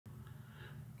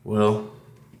Well,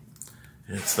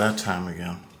 it's that time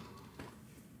again.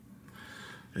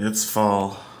 It's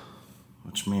fall,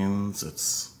 which means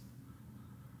it's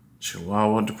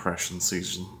Chihuahua depression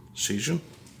season.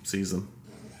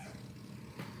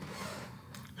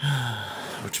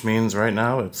 Which means right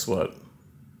now it's what?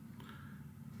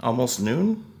 Almost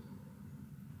noon?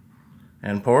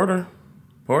 And Porter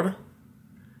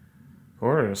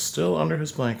is still under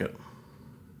his blanket.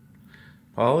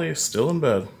 Polly is still in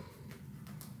bed.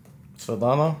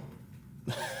 Svetlana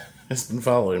has been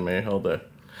following me all day.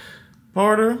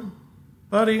 Porter,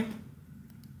 buddy.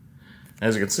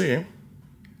 As you can see,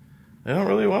 they don't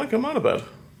really want to come out of bed.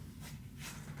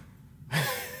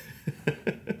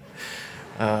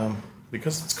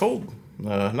 Because it's cold.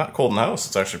 Not cold in the house,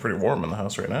 it's actually pretty warm in the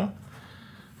house right now.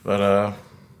 But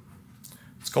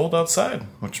it's cold outside,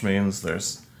 which means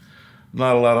there's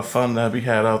not a lot of fun to be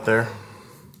had out there.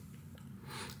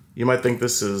 You might think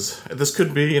this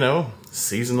could be,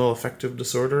 seasonal affective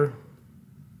disorder.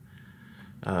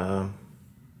 Or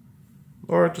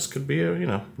it just could be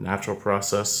a, natural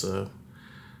process.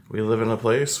 We live in a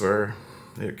place where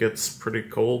it gets pretty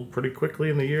cold pretty quickly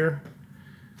in the year.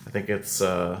 I think it's,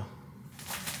 right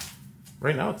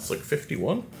now it's like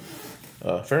 51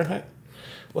 Fahrenheit.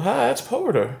 Well, hi, it's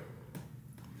Porter.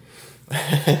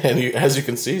 And as you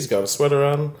can see, he's got a sweater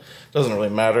on. Doesn't really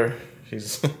matter.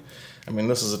 This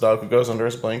is a dog who goes under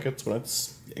his blankets when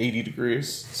it's 80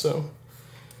 degrees. So,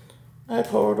 hi,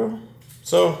 Porter.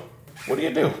 So, what do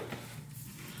you do?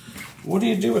 What do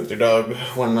you do with your dog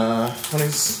when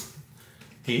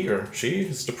he or she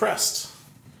is depressed?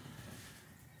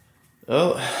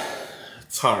 Well,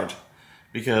 it's hard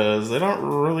because they don't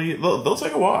really. They'll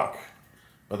take a walk,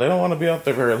 but they don't want to be out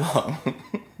there very long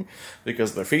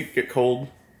because their feet get cold,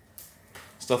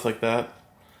 stuff like that.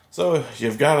 So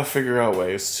you've got to figure out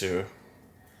ways to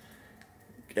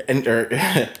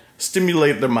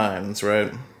stimulate their minds,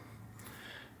 right?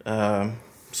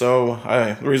 So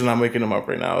the reason I'm waking them up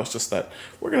right now is just that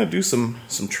we're gonna do some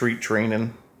treat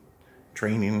training,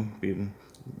 being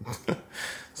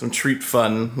some treat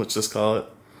fun, let's just call it,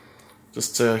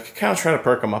 just to kind of try to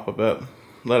perk them up a bit,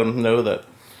 let them know that,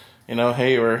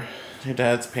 hey, your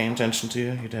dad's paying attention to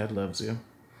you, your dad loves you.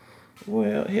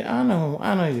 Well, yeah, I know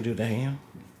you do that.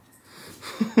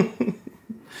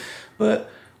 But,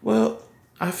 well,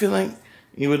 I feel like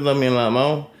you would love me a lot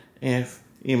more if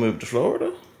you moved to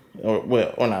Florida.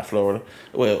 Or not Florida.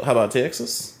 Well, how about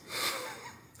Texas?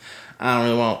 I don't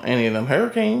really want any of them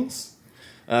hurricanes.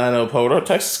 I know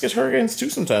Texas gets hurricanes too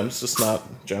sometimes, just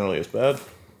not generally as bad.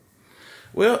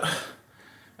 Well,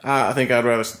 I think I'd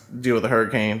rather deal with a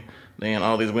hurricane than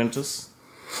all these winters.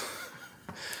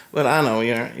 But I know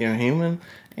you're human,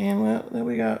 and well, then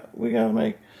we gotta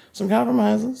make some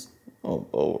compromises.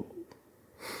 Oh.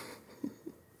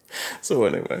 So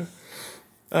anyway,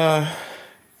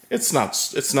 it's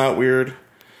not weird.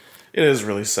 It is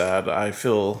really sad. I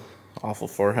feel awful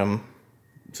for him.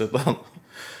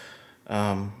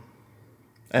 And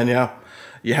yeah,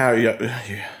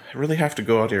 you really have to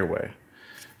go out of your way.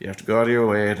 You have to go out of your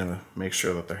way to make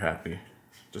sure that they're happy.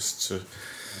 Just to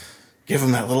give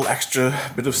them that little extra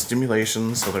bit of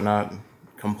stimulation so they're not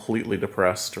completely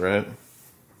depressed, right?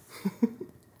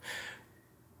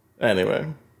 Anyway,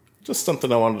 just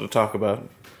something I wanted to talk about.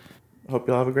 I hope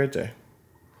y'all have a great day.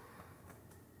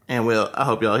 And well, I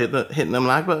hope y'all hitting them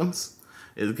like buttons.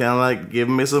 It's kind of like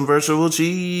giving me some virtual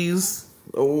cheese.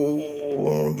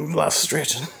 Oh, do a lot of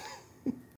stretching.